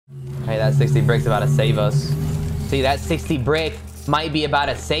that 60 bricks about to save us. See, that 60 brick might be about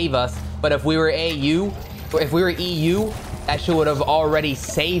to save us, but if we were AU, or if we were EU, that shit would have already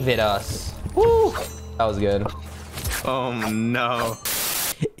saved us. Woo! That was good. Oh no.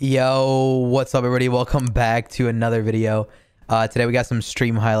 Yo, what's up everybody? Welcome back to another video. Today we got some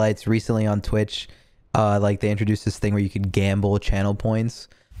stream highlights recently on Twitch. Like they introduced this thing where you could gamble channel points.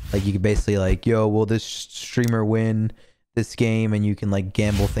 Like you could basically like, yo, will this streamer win this game? And you can like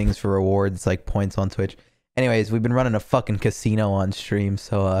gamble things for rewards, like points on Twitch. Anyways, we've been running a fucking casino on stream,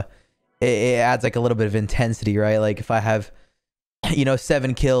 so it adds like a little bit of intensity, right? Like if I have, you know,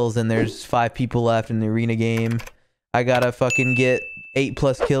 7 kills and there's 5 people left in the arena game, I gotta fucking get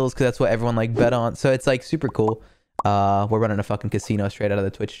 8+ kills because that's what everyone like bet on. So it's like super cool. We're running a fucking casino straight out of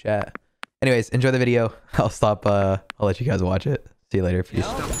the Twitch chat. Anyways, enjoy the video. I'll stop. I'll let you guys watch it. See you later. Peace.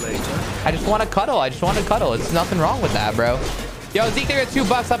 I just want to cuddle. I just want to cuddle. It's nothing wrong with that, bro. Yo, Zeke, there are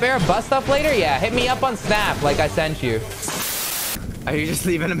 $2 up there. Bust stuff later? Yeah, hit me up on Snap like I sent you. Are you just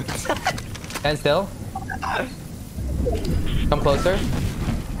leaving him? And still? Come closer.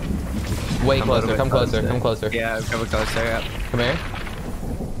 Way closer. Come closer. Come closer. Yeah, come closer. Yep. Come here.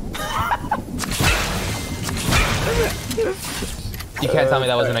 You can't tell me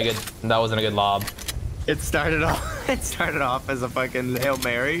that wasn't a good lob. It started off as a fucking Hail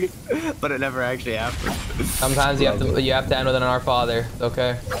Mary, but it never actually happened. Sometimes you have to end with an Our Father.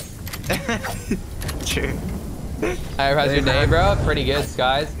 Okay. True. Alright, how's your day, bro? Pretty good,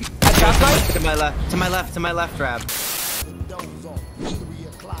 skies. To my left, to my left, to my left, Rab.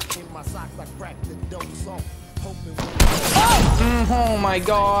 Oh my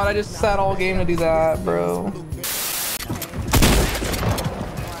god, I just sat all game to do that, bro.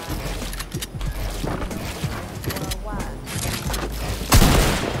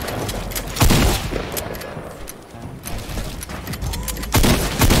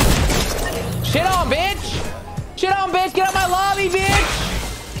 Shit on, bitch! Shit on, bitch! Get out my lobby,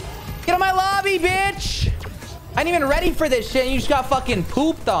 bitch! Get out my lobby, bitch! I ain't even ready for this shit. You just got fucking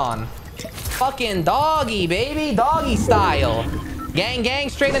pooped on. Fucking doggy, baby. Doggy style. Gang, gang,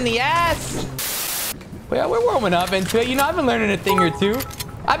 straight in the ass. Well, we're warming up into it. You know, I've been learning a thing or two.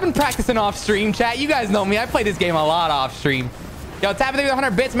 I've been practicing off stream, chat. You guys know me. I play this game a lot off stream. Yo, tap into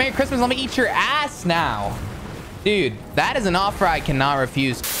 100 bits. Merry Christmas. Let me eat your ass now. Dude, that is an offer I cannot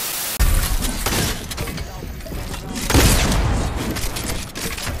refuse.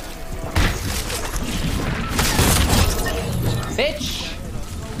 Bitch.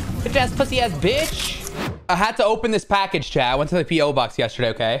 Bitch ass pussy ass bitch. I had to open this package, chat. I went to the PO box yesterday,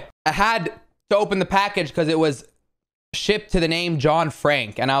 okay? I had to open the package because it was shipped to the name John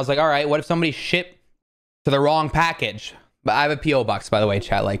Frank. And I was like, all right, what if somebody shipped to the wrong package? But I have a PO box, by the way,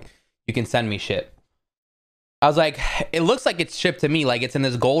 chat. Like, you can send me shit. I was like, it looks like it's shipped to me. Like, it's in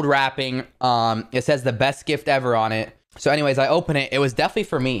this gold wrapping. It says the best gift ever on it. So anyways, I open it. It was definitely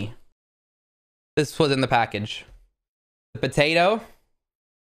for me. This was in the package. The potato.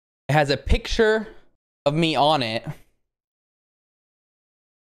 It has a picture of me on it.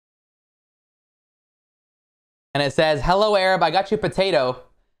 And it says, hello, Arab. I got you a potato.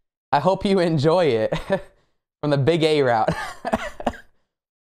 I hope you enjoy it. From the Big A route.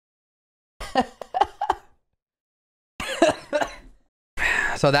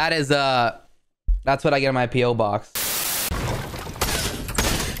 So that is, that's what I get in my PO box.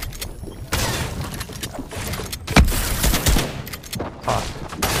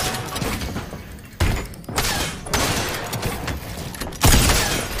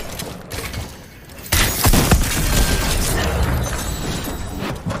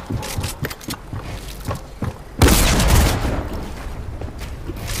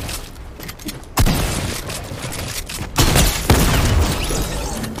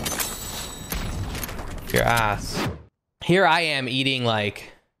 Your ass. Here I am eating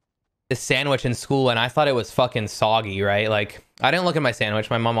like this sandwich in school and I thought it was fucking soggy, right? Like I didn't look at my sandwich.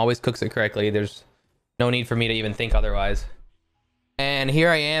 My mom always cooks it correctly. There's no need for me to even think otherwise. And here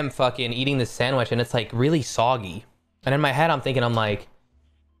I am fucking eating this sandwich and it's like really soggy. And in my head I'm thinking, I'm like,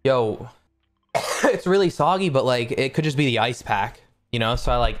 yo, it's really soggy, but like it could just be the ice pack, you know?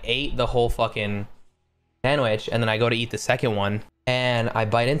 So I like ate the whole fucking sandwich and then I go to eat the second one. And I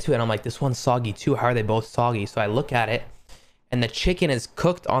bite into it and I'm like, this one's soggy too. How are they both soggy? So I look at it and the chicken is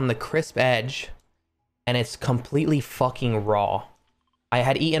cooked on the crisp edge and it's completely fucking raw. I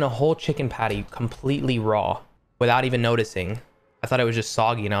had eaten a whole chicken patty completely raw without even noticing. I thought it was just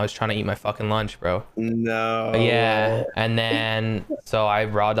soggy and I was trying to eat my fucking lunch, bro. No. But yeah. And then, so I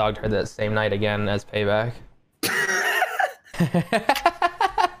raw dogged her that same night again as payback.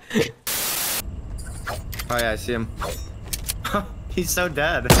 Oh yeah, I see him. He's so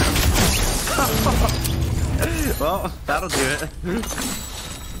dead. Well, that'll do it.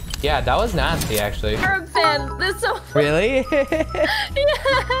 Yeah, that was nasty, actually. Arab fan. This is so Really? yeah.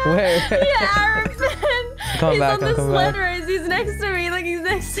 Where? Yeah, Arab fan. Come he's back, on the come sled back. race. He's next to me. Like he's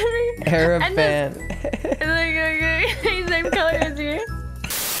next to me. Arab And fan. He's same color as you.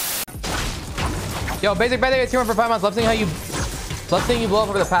 Yo, basic birthday is here for 5 months. Love seeing you blow up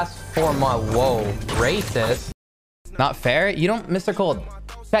over the past 4 months. Whoa, racist. Not fair. You don't, Mr. Cold.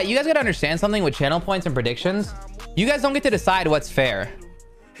 Pat, you guys gotta understand something with channel points and predictions. You guys don't get to decide what's fair.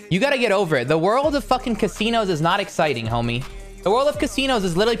 You gotta get over it. The world of fucking casinos is not exciting, homie. The world of casinos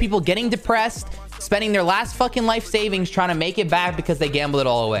is literally people getting depressed, spending their last fucking life savings trying to make it back because they gambled it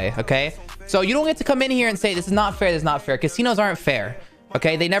all away, okay? So you don't get to come in here and say, this is not fair, this is not fair. Casinos aren't fair,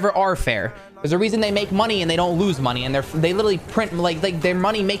 okay? They never are fair. There's a reason they make money and they don't lose money, and they literally print like they're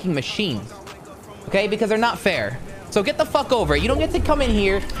money making machines, okay? Because they're not fair. So get the fuck over it. You don't get to come in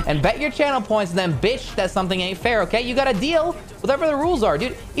here and bet your channel points and then bitch that something ain't fair, okay? You gotta deal with whatever the rules are,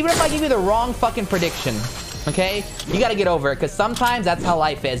 dude. Even if I give you the wrong fucking prediction, okay? You gotta get over it, because sometimes that's how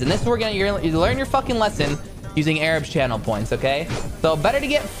life is. And this is where you learn your fucking lesson using Arab's channel points, okay? So better to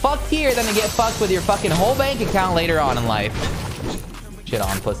get fucked here than to get fucked with your fucking whole bank account later on in life. Shit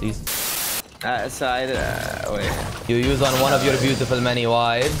on, pussies. Wait. You use on one of your beautiful many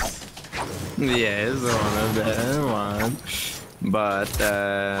wives. Yes, one of them. But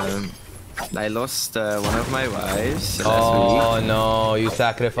I lost one of my wives last Oh no, you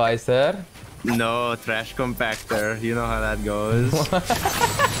sacrificed her? week. No, trash compactor. You know how that goes.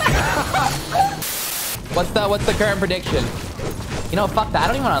 What's the current prediction? You know, fuck that. I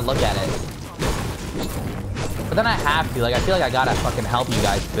don't even want to look at it. But then I have to. Like, I feel like I gotta fucking help you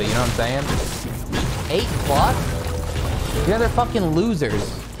guys too. You know what I'm saying? 8+? You guys are fucking losers.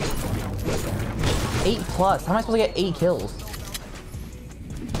 8+. How am I supposed to get 8 kills?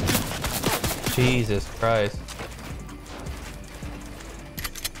 Jesus Christ.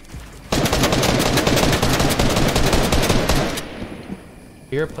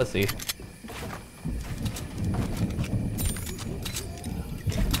 You're a pussy.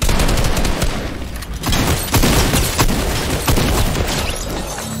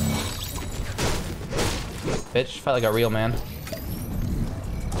 Bitch, fight like a real man.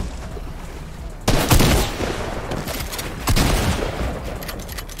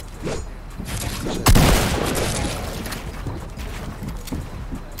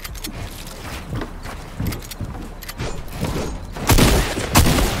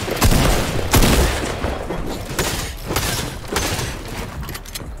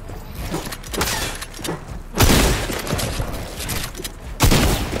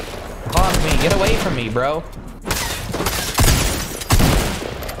 Fuck me, get away from me, bro.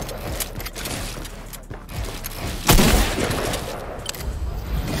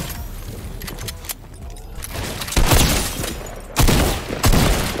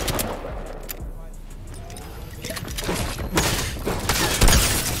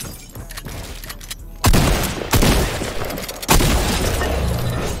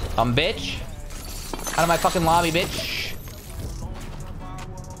 Bitch. Out of my fucking lobby, bitch.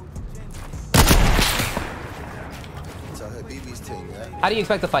 How do you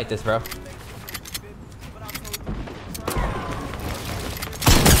expect to fight this, bro?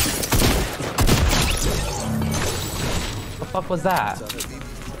 What the fuck was that?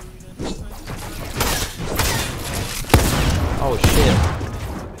 Oh shit.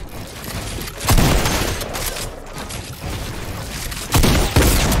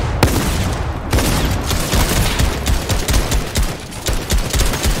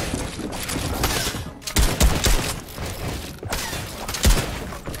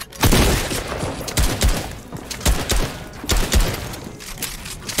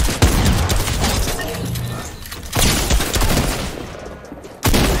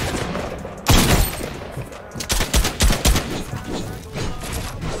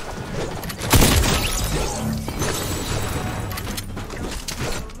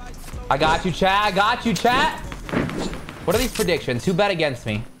 I got you, chat. I got you, chat. What are these predictions? Who bet against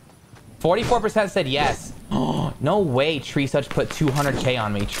me? 44% said yes. Oh, no way Tree Such put 200K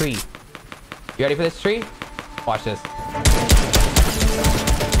on me. Tree. You ready for this, Tree? Watch this.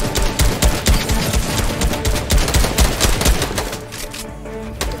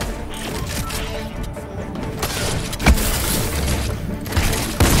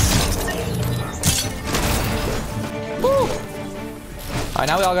 All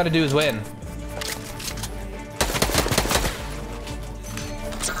right, now we all got to do is win.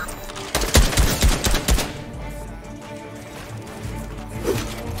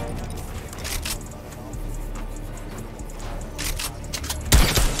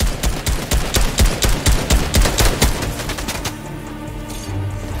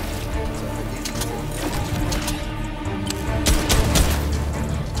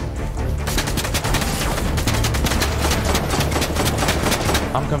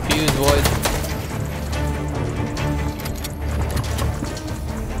 I'm confused, boys.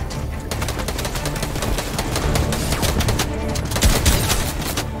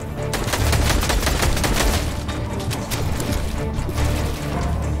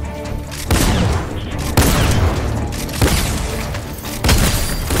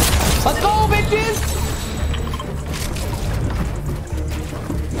 Let's go, bitches!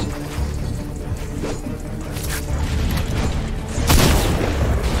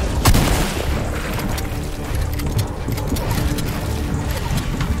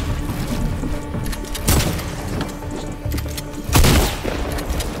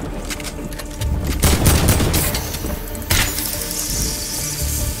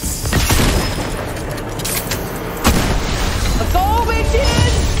 Let's go,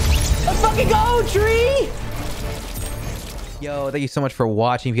 bitches! Let's fucking go, tree! Yo, thank you so much for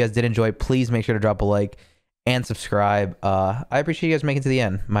watching. If you guys did enjoy, please make sure to drop a like and subscribe. I appreciate you guys making it to the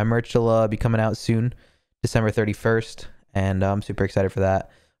end. My merch will be coming out soon, December 31st, and I'm super excited for that.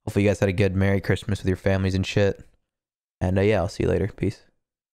 Hopefully you guys had a good Merry Christmas with your families and shit. And yeah, I'll see you later. Peace.